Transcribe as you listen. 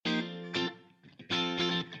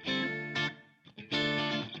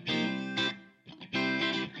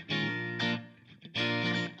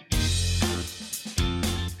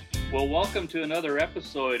Well, welcome to another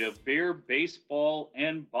episode of Beer, Baseball,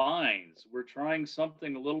 and Vines. We're trying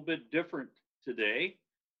something a little bit different today.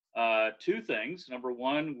 Two things. Number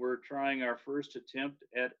one, we're trying our first attempt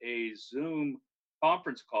at a Zoom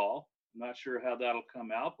conference call. I'm not sure how that'll come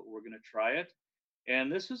out, but we're going to try it. And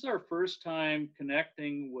this is our first time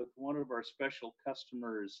connecting with one of our special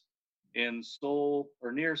customers in Seoul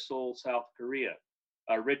or near Seoul, South Korea.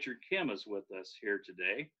 Richard Kim is with us here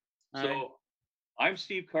today. Hi. So I'm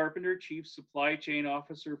Steve Carpenter, Chief Supply Chain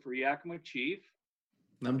Officer for Yakima Chief.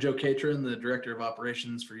 I'm Joe Catron, the Director of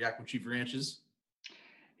Operations for Yakima Chief Ranches.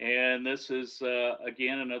 And this is,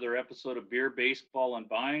 again, another episode of Beer, Baseball, and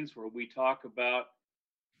Vines, where we talk about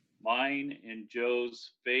mine and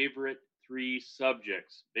Joe's favorite three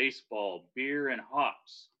subjects: baseball, beer, and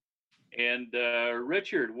hops. And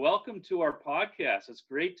Richard, welcome to our podcast. It's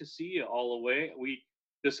great to see you all the way. We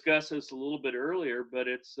discussed this a little bit earlier, but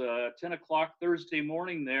it's 10 o'clock Thursday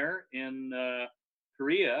morning there in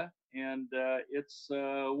Korea, and it's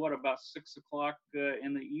about 6 o'clock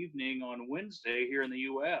in the evening on Wednesday here in the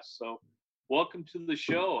U.S. So welcome to the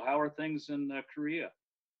show. How are things in Korea?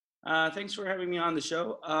 Thanks for having me on the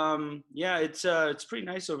show. It's pretty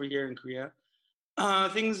nice over here in Korea.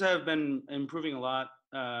 Things have been improving a lot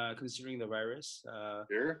considering the virus.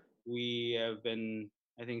 Sure. We have been,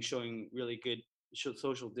 I think, showing really good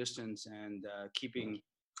social distance and keeping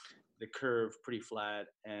the curve pretty flat.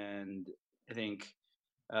 And I think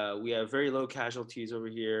we have very low casualties over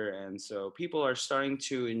here. And so people are starting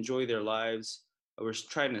to enjoy their lives. We're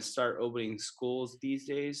trying to start opening schools these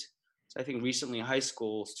days. So I think recently high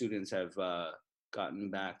school students have gotten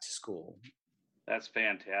back to school. That's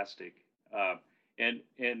fantastic.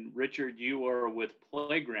 And Richard, you are with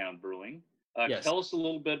Playground Brewing. Yes. Tell us a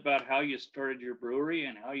little bit about how you started your brewery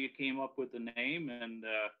and how you came up with the name and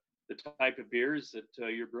the type of beers that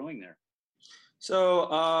you're brewing there.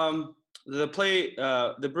 So the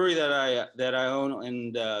brewery that I own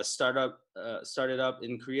and started up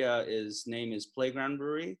in Korea name is Playground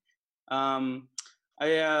Brewery. I've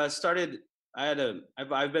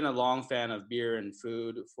been a long fan of beer and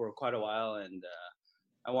food for quite a while, and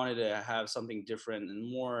I wanted to have something different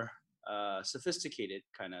and more sophisticated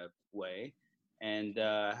kind of way, and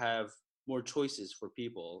have more choices for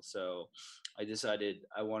people. So I decided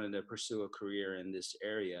I wanted to pursue a career in this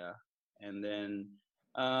area. And then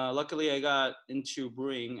luckily I got into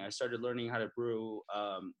brewing. I started learning how to brew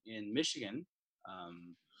in Michigan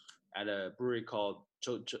at a brewery called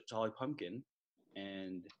Jolly Pumpkin.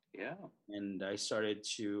 And I started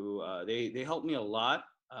to, they helped me a lot.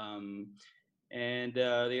 And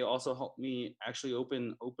they also helped me actually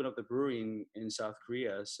open up the brewery in South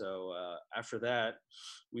Korea. So after that,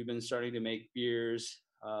 we've been starting to make beers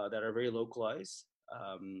that are very localized.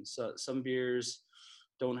 So some beers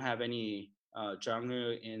don't have any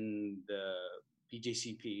genre in the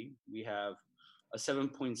BJCP. We have a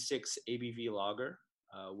 7.6 ABV lager,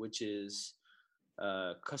 which is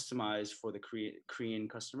customized for the Korean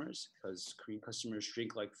customers, because Korean customers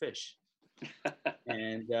drink like fish.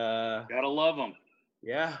 And gotta love them.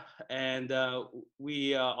 Yeah, and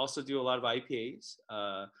we also do a lot of IPAs.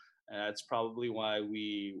 And that's probably why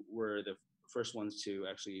we were the first ones to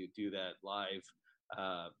actually do that live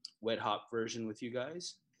wet hop version with you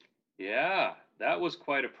guys. Yeah, that was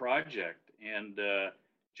quite a project. And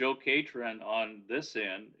Joe Catron on this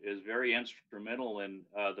end is very instrumental in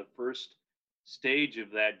the first stage of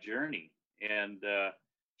that journey. And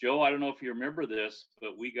Joe, I don't know if you remember this,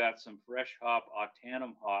 but we got some fresh hop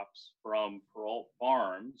Octanum hops from Peralt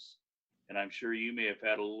Farms. And I'm sure you may have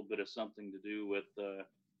had a little bit of something to do with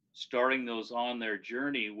starting those on their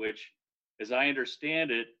journey, which, as I understand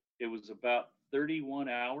it, it was about 31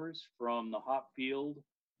 hours from the hop field,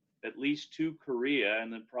 at least to Korea,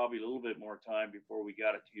 and then probably a little bit more time before we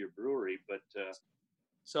got it to your brewery. But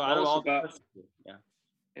so out of all,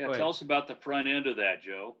 tell us about the front end of that,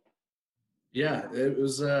 Joe. Yeah, it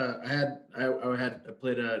was. I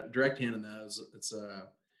played a direct hand in that. It's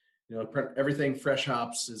everything fresh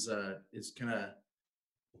hops is kind of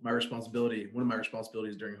my responsibility. One of my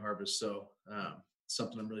responsibilities during harvest. So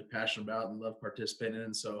something I'm really passionate about and love participating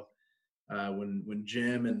in. So when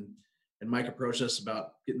Jim and Mike approached us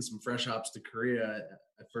about getting some fresh hops to Korea,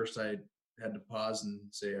 at first I had to pause and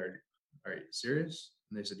say, "Are you serious?"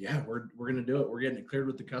 And they said, "Yeah, we're going to do it. We're getting it cleared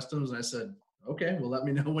with the customs." And I said, "Okay, well, let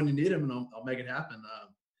me know when you need them, and I'll make it happen."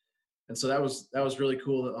 And so that was really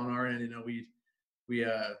cool. That on our end, we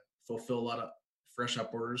fulfill a lot of fresh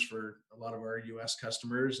hop orders for a lot of our U.S.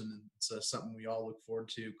 customers, and it's something we all look forward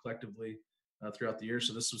to collectively throughout the year.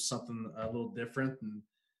 So this was something a little different, and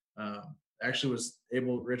actually was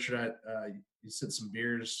able, Richard, you sent some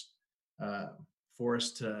beers for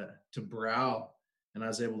us to brow, and I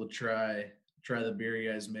was able to try the beer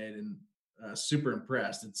you guys made, and super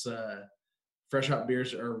impressed. It's fresh hop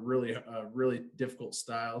beers are really a really difficult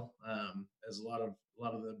style, as a lot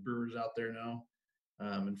of the brewers out there know.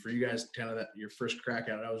 And for you guys, kind of your first crack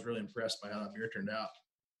at it, I was really impressed by how that beer turned out.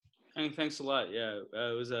 And thanks a lot. Yeah,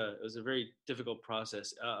 it was a very difficult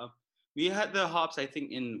process. We had the hops, I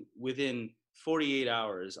think, in within 48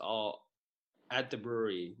 hours, all at the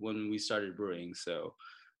brewery when we started brewing. So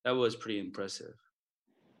that was pretty impressive.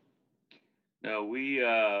 No,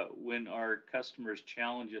 when our customers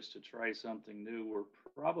challenge us to try something new,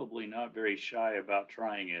 we're probably not very shy about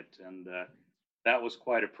trying it. And that was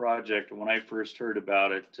quite a project. When I first heard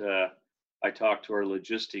about it, I talked to our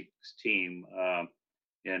logistics team,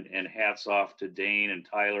 and hats off to Dane and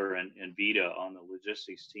Tyler and Vita on the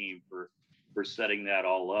logistics team for setting that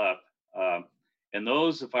all up. And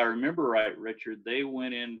those, if I remember right, Richard, they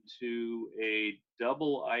went into a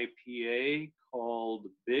double IPA called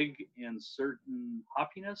Big in Certain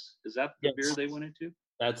Hoppiness. Is that the beer they went into?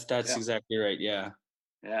 That's exactly right. Yeah.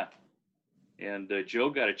 Yeah. And Joe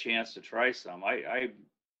got a chance to try some. I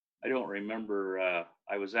don't remember.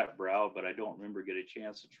 I was at Brow, but I don't remember getting a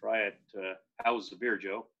chance to try it. How was the beer,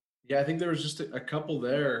 Joe? Yeah, I think there was just a couple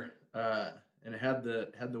there, and it had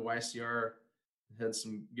the YCR, had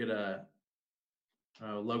some good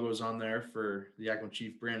logos on there for the Yakima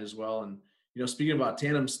Chief brand as well. And speaking about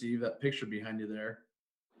tandem, Steve, that picture behind you there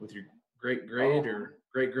with your great or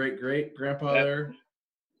great grandpa there.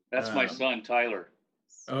 That's my son, Tyler.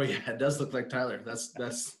 Oh yeah, it does look like Tyler.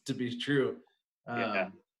 That's to be true. Yeah.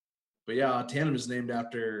 But yeah, Tandem is named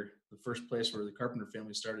after the first place where the Carpenter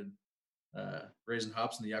family started raising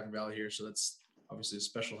hops in the Yakima Valley here. So that's obviously a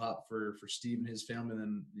special hop for Steve and his family, and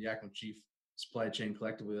then the Yakima Chief supply chain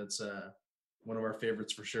collectively. That's one of our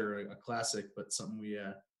favorites for sure, a classic, but something we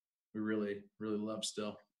really love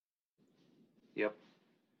still. Yep.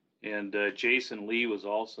 And Jason Lee was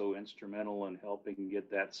also instrumental in helping get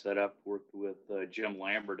that set up, worked with Jim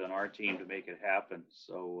Lambert on our team to make it happen.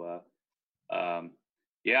 So,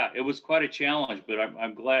 yeah, it was quite a challenge, but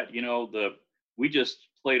I'm glad, we just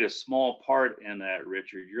played a small part in that,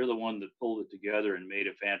 Richard. You're the one that pulled it together and made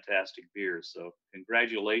a fantastic beer. So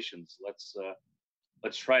congratulations. Let's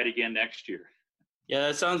try it again next year.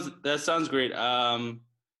 Yeah, that sounds great.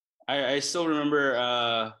 I still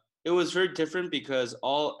remember it was very different because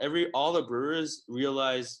all the brewers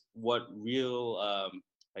realized what real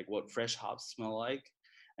what fresh hops smell like.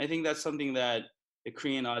 I think that's something that the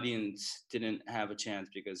Korean audience didn't have a chance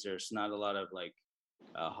because there's not a lot of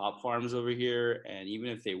hop farms over here, and even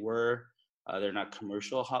if they were, they're not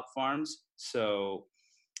commercial hop farms. So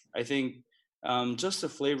I think just the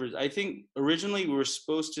flavors. I think originally we were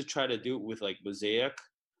supposed to try to do it with Mosaic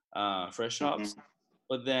fresh hops,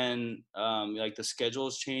 but then the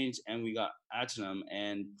schedules changed and we got Atenum,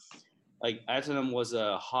 and Atenum was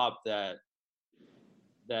a hop that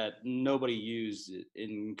nobody used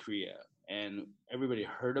in Korea, and everybody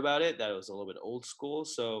heard about it, that it was a little bit old school.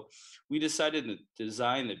 So we decided to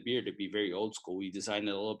design the beer to be very old school. We designed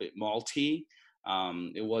it a little bit malty.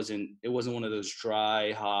 It wasn't one of those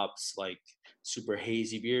dry hops, super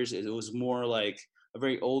hazy beers. It was more like a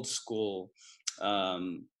very old school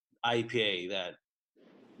IPA that,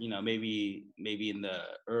 maybe in the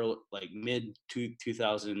early, mid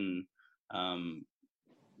 2000,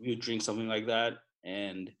 we would drink something like that,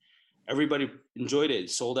 and everybody enjoyed it. It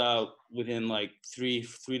sold out within 3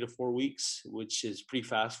 to 4 weeks, which is pretty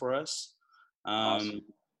fast for us. Awesome.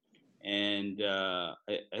 And I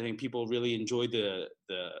think people really enjoyed the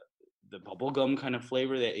bubblegum kind of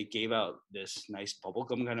flavor that it gave out, this nice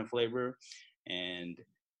bubblegum kind of flavor, and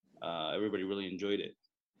everybody really enjoyed it.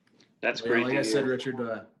 That's great. Like I said, Richard,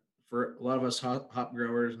 for a lot of us hop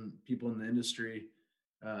growers and people in the industry,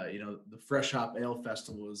 the Fresh Hop Ale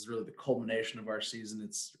Festival is really the culmination of our season.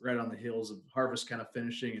 It's right on the heels of harvest kind of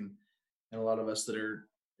finishing, and a lot of us that are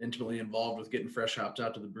intimately involved with getting fresh hops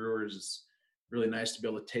out to the brewers. It's really nice to be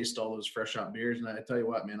able to taste all those fresh hop beers. And I tell you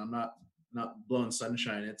what, man, I'm not blowing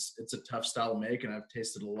sunshine. It's a tough style to make, and I've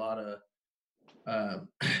tasted a lot of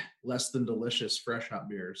less than delicious fresh hop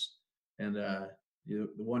beers, and the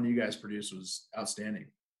one you guys produced was outstanding.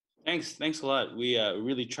 Thanks a lot. We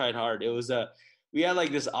really tried hard. It was we had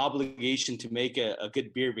this obligation to make a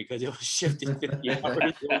good beer because it was shipped in 50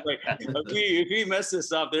 hours. If we mess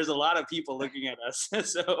this up, there's a lot of people looking at us.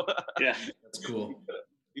 So yeah, that's cool.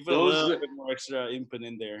 We put a little bit more extra input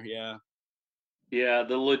in there. Yeah. Yeah,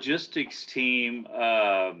 the logistics team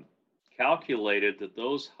calculated that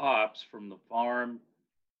those hops from the farm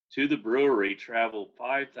to the brewery travel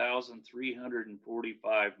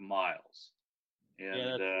 5,345 miles.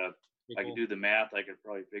 And I could do the math. I could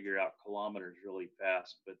probably figure out kilometers really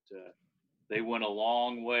fast, but they went a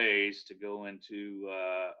long ways to go into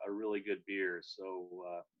a really good beer.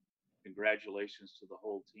 So congratulations to the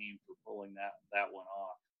whole team for pulling that one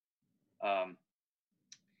off.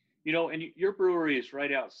 And your brewery is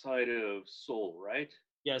right outside of Seoul, right?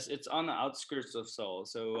 Yes, it's on the outskirts of Seoul.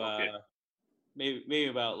 So Okay. maybe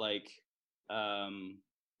about like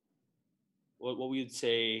what we would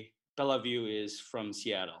say Bellevue is from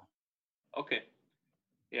Seattle. Okay.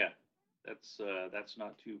 Yeah, that's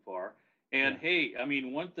not too far. And hey, I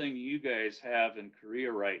mean, one thing you guys have in Korea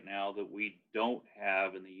right now that we don't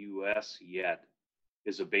have in the U.S. yet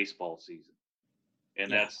is a baseball season, and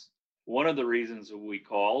that's one of the reasons that we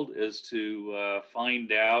called is to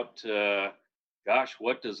find out, gosh,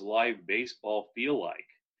 what does live baseball feel like?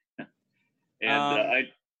 And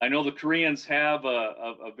I know the Koreans have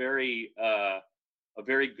a very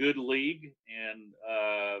good league, and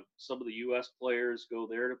some of the U.S. players go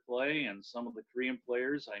there to play, and some of the Korean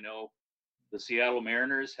players. I know the Seattle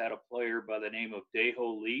Mariners had a player by the name of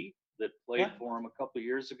Dae-Ho Lee that played for him a couple of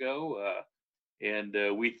years ago, and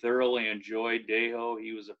we thoroughly enjoyed Dae-Ho.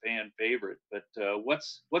 He was a fan favorite. But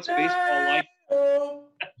what's baseball like?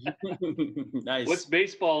 Nice. What's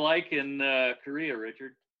baseball like in Korea,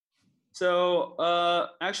 Richard? So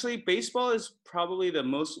actually, baseball is probably the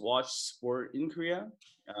most watched sport in Korea.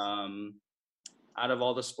 Out of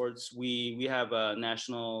all the sports, we have a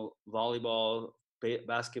national volleyball,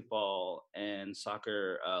 basketball, and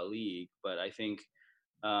soccer league. But I think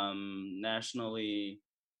nationally,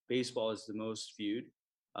 baseball is the most viewed.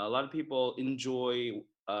 A lot of people enjoy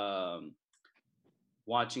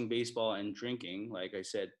watching baseball and drinking. Like I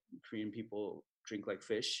said, Korean people drink like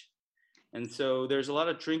fish. And so there's a lot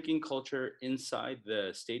of drinking culture inside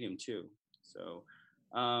the stadium too. So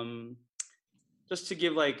just to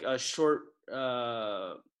give like a short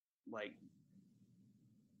like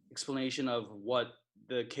explanation of what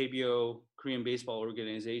the KBO Korean Baseball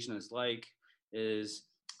Organization is like is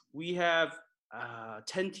we have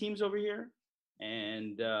 10 teams over here,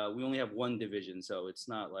 and we only have one division. So it's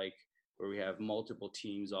not like where we have multiple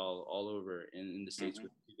teams all over in the States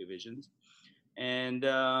with two divisions. And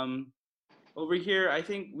over here, I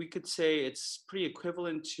think we could say it's pretty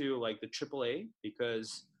equivalent to like the AAA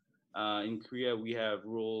because in Korea we have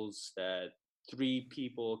rules that 3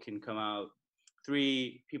 people can come out,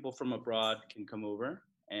 3 people from abroad can come over,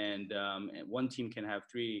 and one team can have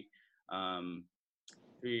 3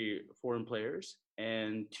 foreign players,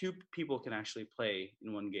 and 2 people can actually play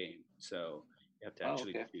in one game. So you have to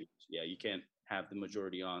actually choose. Yeah, you can't have the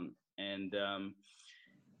majority on, and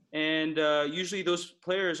usually those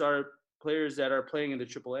players are players that are playing in the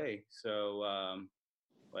AAA. So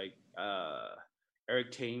like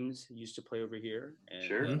Eric Thames used to play over here, and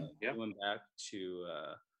he went back to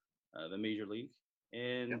the major league.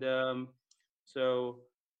 And so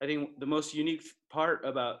I think the most unique part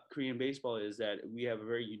about Korean baseball is that we have a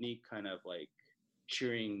very unique kind of like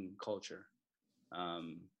cheering culture.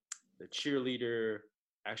 The cheerleader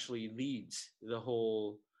actually leads the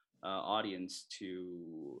whole audience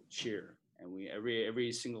to cheer, and we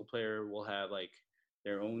every single player will have like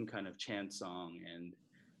their own kind of chant song, and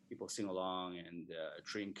people sing along and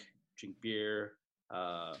drink beer.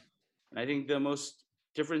 And I think the most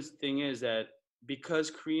different thing is that because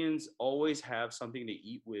Koreans always have something to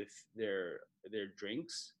eat with their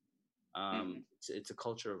drinks, it's a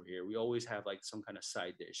culture over here. We always have like some kind of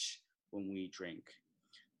side dish when we drink.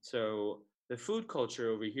 So the food culture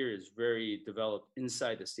over here is very developed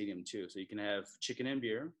inside the stadium too. So you can have chicken and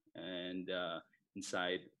beer, and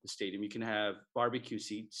inside the stadium you can have barbecue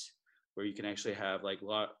seats where you can actually have like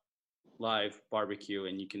live barbecue,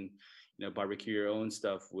 and you can barbecue your own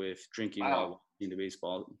stuff with drinking while watching the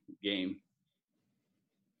baseball game.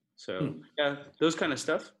 So yeah, those kind of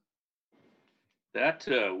stuff. That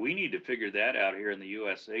we need to figure that out here in the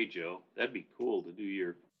USA, Joe. That'd be cool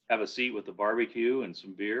to have a seat with the barbecue and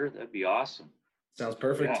some beer. That'd be awesome. Sounds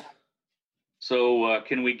perfect. Yeah. So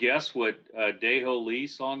can we guess what Dae-Ho Lee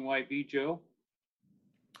song might be, Joe?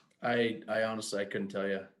 I honestly I couldn't tell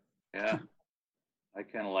you. Yeah, I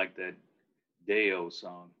kind of like that Dae-Ho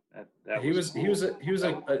song. That he was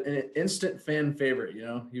cool. an instant fan favorite.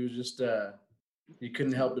 He was just you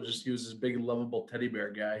couldn't help but he was this big lovable teddy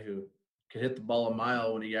bear guy who could hit the ball a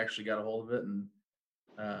mile when he actually got a hold of it, and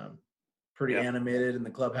pretty animated in the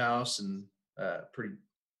clubhouse, and pretty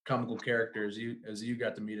comical character as you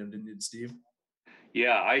got to meet him, didn't you, Steve?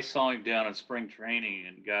 Yeah, I saw him down in spring training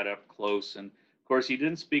and got up close, and of course he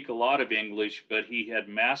didn't speak a lot of English, but he had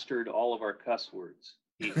mastered all of our cuss words.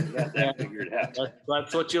 He had that figured out.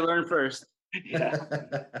 That's what you learn first. Yeah,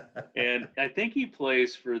 and I think he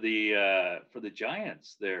plays for the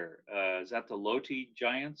Giants there. Is that the Lotte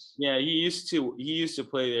Giants? Yeah, he used to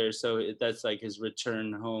play there, so that's like his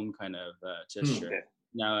return home kind of gesture. Okay,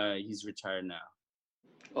 Now he's retired now.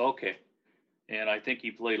 okay, and I think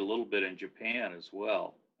he played a little bit in Japan as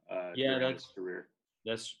well Yeah, during his career.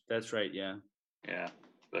 that's right. Yeah. Yeah,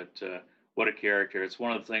 but what a character! It's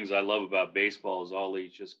one of the things I love about baseball is all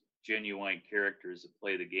these just genuine characters that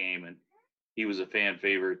play the game, and he was a fan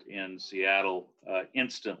favorite in Seattle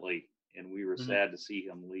instantly, and we were Hmm. sad to see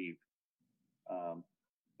him leave. Um,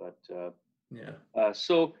 but Yeah.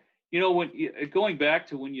 so when going back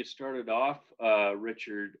to when you started off,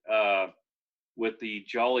 Richard, with the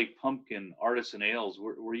Jolly Pumpkin Artisan Ales,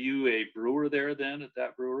 were you a brewer there then at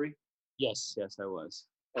that brewery? Yes, I was.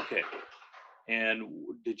 Okay. And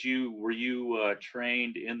were you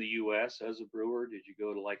trained in the U.S. as a brewer? Did you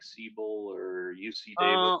go to like Siebel or UC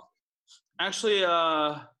Davis? Uh, Actually,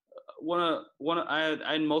 I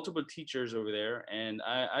had multiple teachers over there, and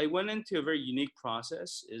I went into a very unique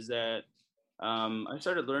process. Is that I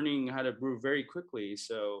started learning how to brew very quickly.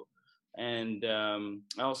 So, and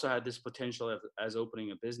I also had this potential as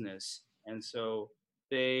opening a business, and so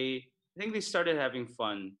I think they started having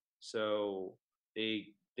fun. So they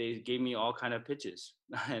gave me all kind of pitches,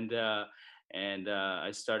 and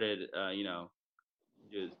I started,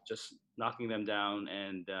 just knocking them down,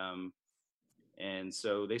 and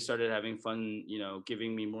so they started having fun,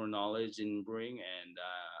 giving me more knowledge in brewing, and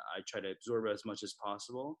I try to absorb as much as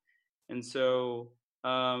possible. And so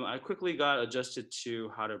I quickly got adjusted to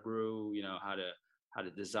how to brew, how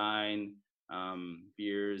to design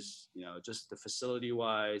beers, just the facility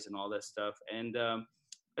wise and all that stuff. And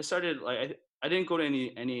I started like I didn't go to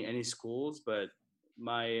any schools, but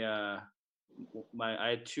my I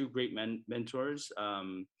had two great mentors,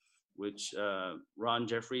 which Ron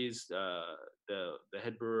Jeffries, the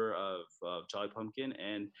head brewer of Jolly Pumpkin,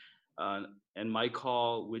 and Mike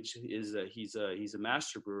Hall, which is he's a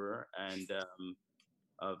master brewer and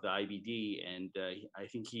of the IBD, and I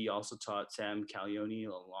think he also taught Sam Calioni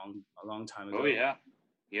a long time Oh ago. yeah,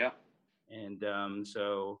 yeah, And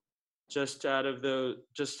so just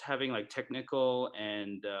having like technical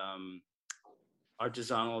and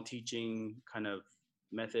artisanal teaching kind of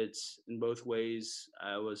methods in both ways.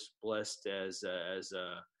 I was blessed as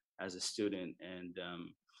a student, and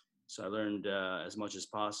so I learned as much as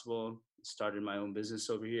possible. Started my own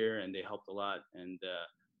business over here, and they helped a lot, and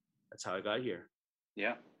that's how I got here.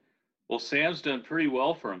 yeah. Well, Sam's done pretty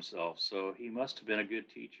well for himself, so he must have been a good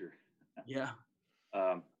teacher. Yeah.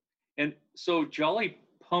 Um, and so Jolly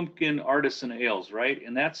Pumpkin Artisan Ales, right?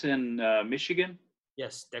 And that's in Michigan,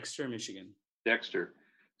 Yes, Dexter, Michigan. Dexter.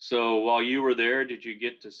 So while you were there, did you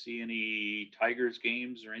get to see any Tigers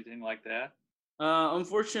games or anything like that?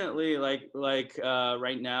 Unfortunately,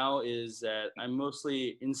 right now is that I'm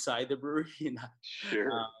mostly inside the brewery,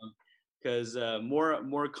 Sure. because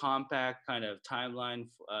more compact kind of timeline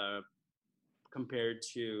compared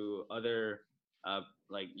to other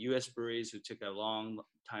like U.S. breweries who took a long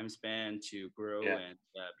time span to grow Yeah. and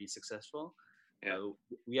be successful. Yeah.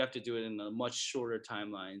 We have to do it in a much shorter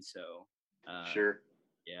timeline. So Sure.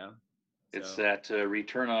 yeah, It's so that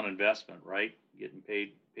return on investment, right? Getting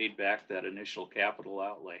paid back that initial capital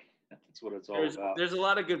outlay. That's what it's all about. there's a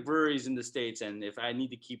lot of good breweries in the States, and if I need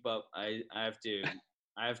to keep up, I have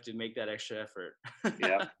to make that extra effort.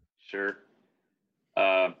 Yeah, sure.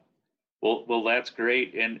 Uh, well, that's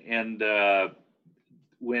great. And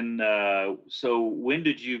when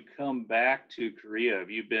did you come back to Korea? Have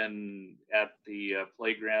you been at the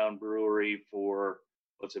Playground Brewery for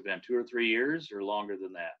what's it been, 2 or 3 years, or longer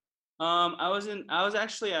than that? I was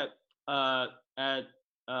actually at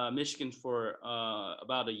Michigan for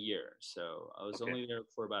about a year. So I was Okay. only there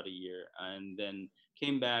for about a year, and then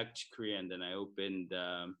came back to Korea, and then I opened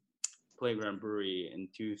Playground Brewery in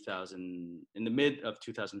the mid of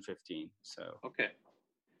 2015. So Okay.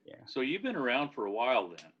 yeah. So you've been around for a while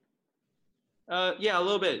then. Yeah, a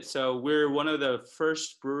little bit. So we're one of the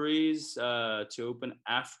first breweries to open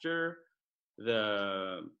after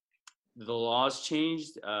the the laws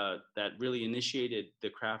changed that really initiated the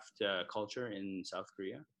craft culture in South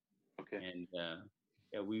Korea, Okay. and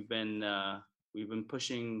yeah, we've been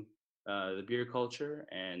pushing the beer culture,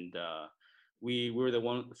 and we were the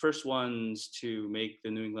first ones to make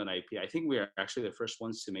the New England IPA. I think we are actually the first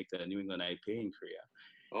ones to make the New England IPA in Korea,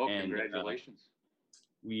 Oh, and congratulations.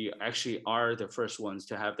 we actually are the first ones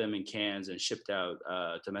to have them in cans and shipped out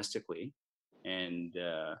domestically, and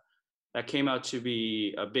that came out to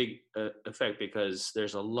be a big effect because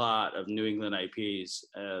there's a lot of New England IPAs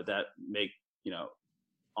that make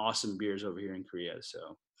awesome beers over here in Korea.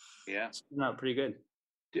 So Yeah. It's turned out pretty good.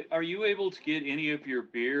 Are you able to get any of your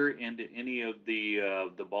beer into any of the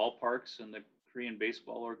ballparks in the Korean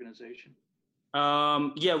baseball organization?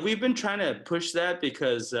 Yeah, we've been trying to push that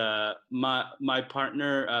because my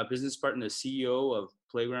partner, business partner, the CEO of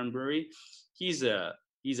Playground Brewery, he's a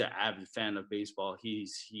he's an avid fan of baseball. He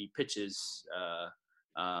pitches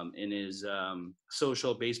in his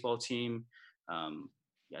social baseball team.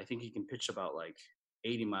 Yeah, I think he can pitch about like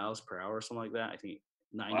 80 miles per hour or something like that. I think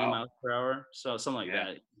 90 Wow. miles per hour, so something like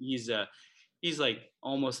Yeah. that. He's like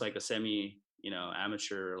almost like a semi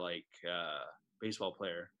amateur like baseball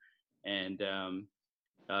player, and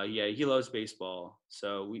yeah, he loves baseball.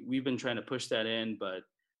 So we've been trying to push that in, but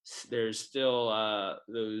there's still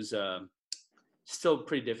those still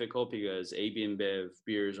pretty difficult because AB and Bev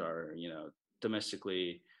beers are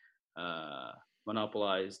domestically uh,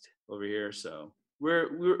 monopolized over here. So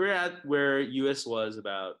we're at where US was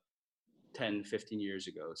about 10, 15 years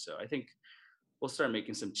ago. So I think we'll start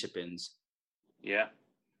making some chip-ins. Yeah.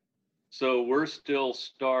 So we're still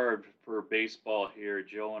starved for baseball here,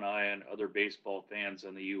 Joe and I and other baseball fans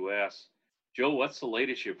in the U.S. Joe, what's the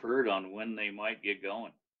latest you've heard on when they might get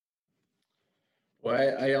going?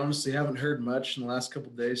 Well, I honestly haven't heard much in the last couple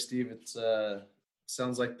of days, Steve. It's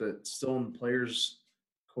sounds like it's still in the players'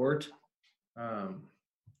 court. Um,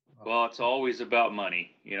 Well, it's always about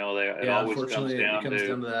money. It yeah, always comes unfortunately, it down comes to,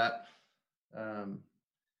 down to that. Um,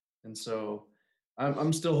 and so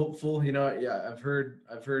I'm still hopeful. Yeah, I've heard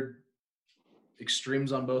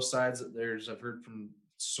extremes on both sides. I've heard from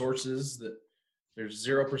sources that there's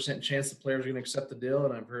 0% chance the players are going to accept the deal,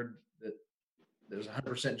 and I've heard that there's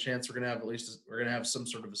 100% chance we're going to have some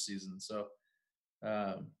sort of a season. So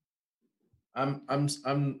um, I'm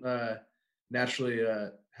naturally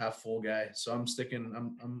a half full guy, so I'm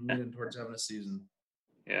leaning towards having a season.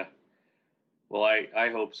 yeah. Well, I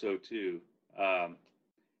hope so too. Um,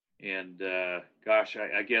 and gosh,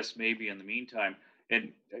 I guess maybe in the meantime,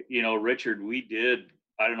 and Richard,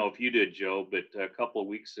 I don't know if you did, Joe, but a couple of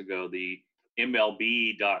weeks ago, the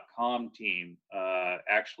MLB.com team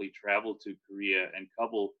actually traveled to Korea and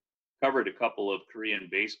covered a couple of Korean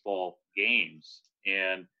baseball games.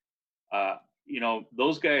 And,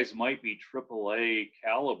 those guys might be AAA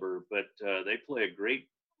caliber, but they play a great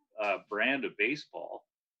brand of baseball.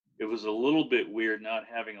 It was a little bit weird not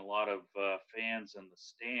having a lot of fans in the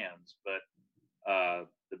stands, but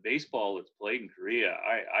the baseball that's played in Korea,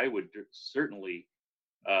 I would certainly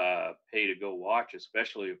pay to go watch,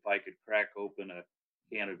 especially if I could crack open a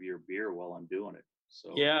can of your beer while I'm doing it.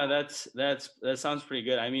 So Yeah, that sounds pretty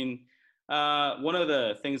good. I mean, one of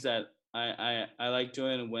the things that I like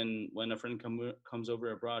doing when a friend comes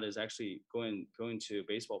over abroad is actually going to a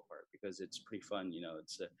baseball park because it's pretty fun.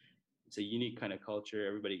 It's a unique kind of culture.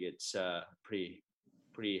 Everybody gets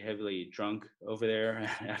pretty heavily drunk over there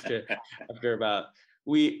after about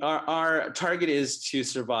our target is to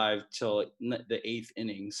survive till the eighth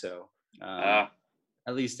inning. So at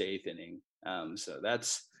least the eighth inning. So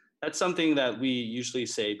that's something that we usually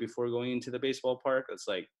say before going into the baseball park. It's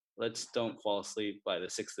like, let's don't fall asleep by the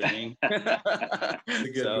sixth inning. It's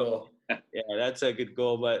a good goal. Yeah, that's a good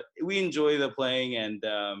goal. But we enjoy the playing, and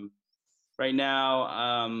right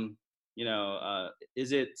now,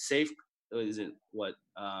 is it safe? Is it what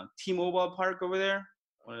T-Mobile Park over there?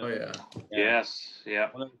 Oh yeah. Yes, yeah,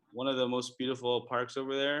 One of the most beautiful parks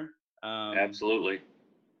over there. absolutely.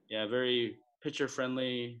 Yeah, very pitcher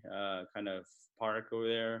friendly kind of park over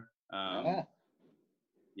there.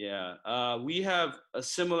 Yeah, we have a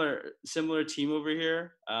similar team over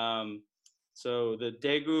here. So the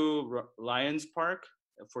Daegu Lions Park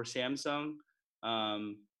for Samsung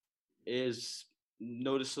is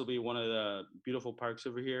noticeably one of the beautiful parks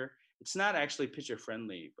over here. It's not actually pitcher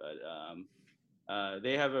friendly, but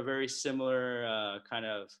they have a very similar kind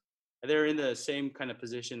of. They're in the same kind of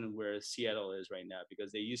position where Seattle is right now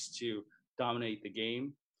because they used to dominate the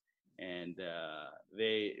game, and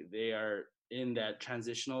they are in that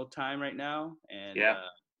transitional time right now, and Yeah,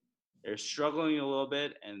 they're struggling a little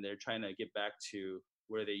bit, and they're trying to get back to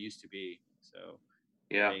where they used to be. So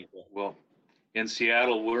yeah. Well, in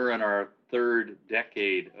Seattle, we're in our third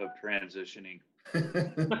decade of transitioning.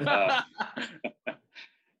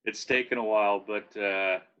 It's taken a while, but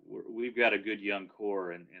we've got a good young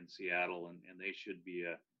core in Seattle, and they should be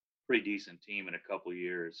a pretty decent team in a couple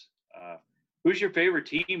years. Who's your favorite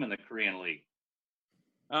team in the Korean League?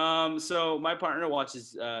 So my partner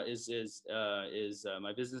watches is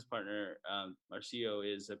my business partner Marcio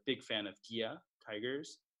is a big fan of Kia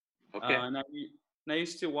Tigers. Okay. And I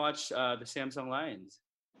used to watch the Samsung Lions.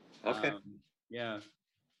 Okay. Yeah.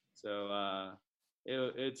 So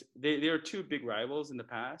they are two big rivals in the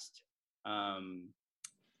past.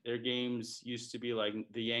 their games used to be like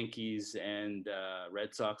the Yankees and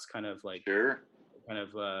Red Sox kind of like Sure.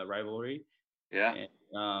 rivalry. Yeah.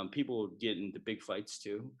 And people get into big fights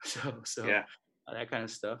too. So Yeah. that kind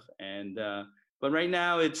of stuff. And but right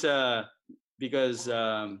now it's because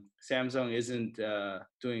Samsung isn't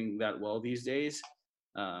doing that well these days,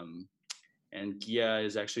 and Kia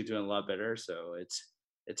is actually doing a lot better. So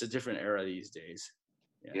it's a different era these days.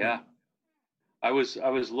 Yeah. I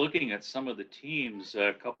was looking at some of the teams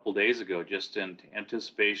a couple days ago, just in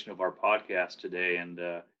anticipation of our podcast today, and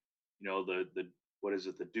the what is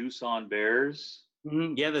it, the Doosan Bears?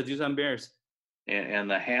 Mm-hmm. Yeah, the Doosan Bears and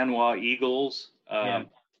the Hanwha Eagles. Yeah.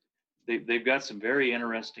 They've got some very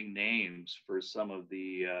interesting names for some of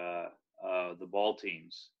the ball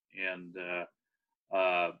teams, and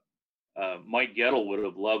Mike Gettle would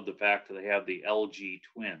have loved the fact that they have the LG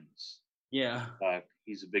Twins. Yeah.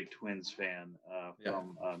 He's a big Twins fan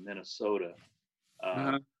from Minnesota.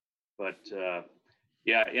 But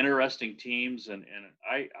yeah, interesting teams, and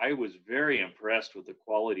I was very impressed with the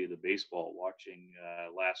quality of the baseball watching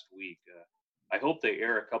last week. I hope they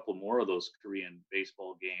air a couple more of those Korean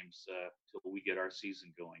baseball games till we get our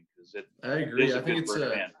season going, because I agree. I think it's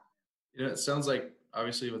it sounds like,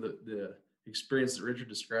 obviously, with the experience that Richard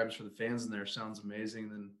describes for the fans in there, sounds amazing.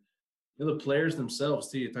 And then the players themselves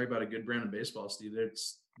too. You talk about a good brand of baseball, Steve.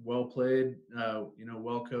 It's well played,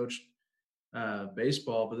 well coached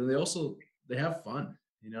baseball, but then they have fun.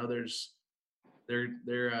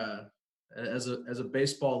 They're as a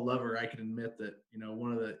baseball lover, I can admit that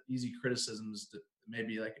one of the easy criticisms that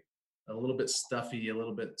maybe like a little bit stuffy, a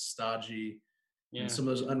little bit stodgy, and some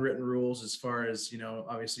of those unwritten rules as far as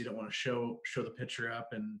obviously you don't want to show the pitcher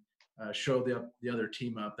up and show the other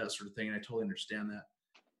team up, that sort of thing, and I totally understand that.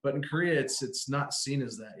 But in Korea, it's not seen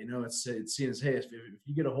as that. It's seen as, hey, if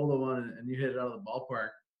you get a hold of one and you hit it out of the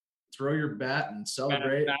ballpark, throw your bat and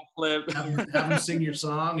celebrate, have them sing your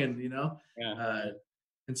song, and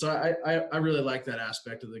and so I really like that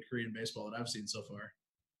aspect of the Korean baseball that I've seen so far.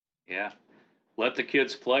 Yeah, let the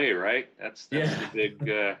kids play, right? That's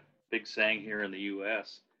the big saying here in the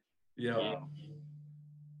U.S. Yeah,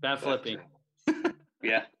 bat flipping.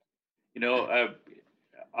 Yeah,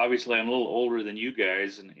 obviously I'm a little older than you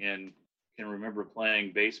guys, and can remember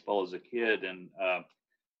playing baseball as a kid, and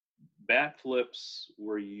bat flips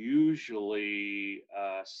were usually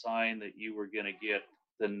a sign that you were going to get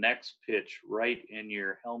the next pitch right in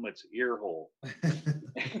your helmet's ear hole.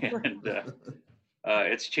 And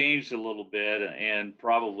it's changed a little bit, and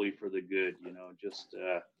probably for the good.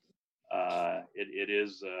 It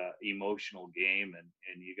is an emotional game,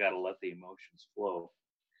 and you got to let the emotions flow.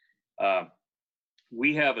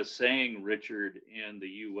 We have a saying, Richard, in the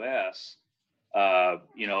U.S.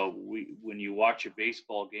 When you watch a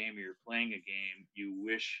baseball game or you're playing a game, you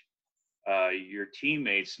wish your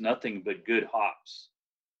teammates nothing but good hops.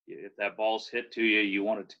 If that ball's hit to you, you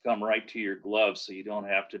want it to come right to your glove so you don't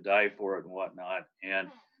have to dive for it and whatnot. And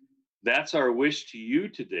that's our wish to you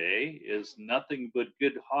today, is nothing but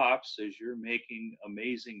good hops as you're making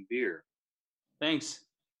amazing beer. Thanks.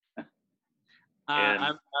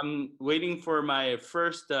 I'm waiting for my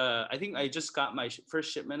first, I think I just got my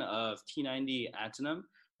first shipment of T90 Atenum.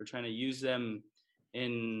 We're trying to use them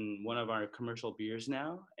in one of our commercial beers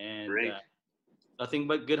now. And nothing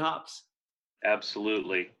but good hops.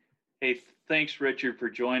 Absolutely. Hey, thanks, Richard, for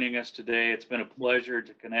joining us today. It's been a pleasure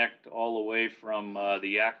to connect all the way from the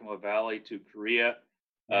Yakima Valley to Korea.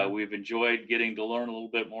 We've enjoyed getting to learn a little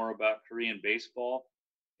bit more about Korean baseball,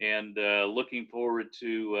 and looking forward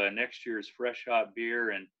to next year's Fresh Hop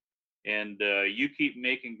beer. And you keep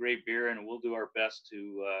making great beer, and we'll do our best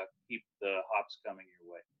to keep the hops coming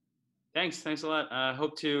your way. Thanks a lot. I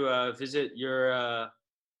hope to visit your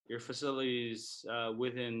facilities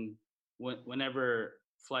whenever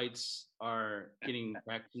flights are getting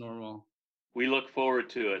back to normal. We look forward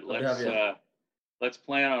to it. Let's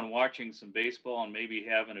plan on watching some baseball and maybe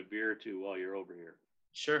having a beer or two while you're over here.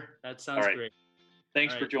 Sure, that sounds great.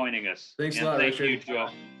 Thanks for joining us. Thanks a lot, Richard. Thank you, Joe.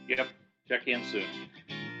 Yep, check in soon.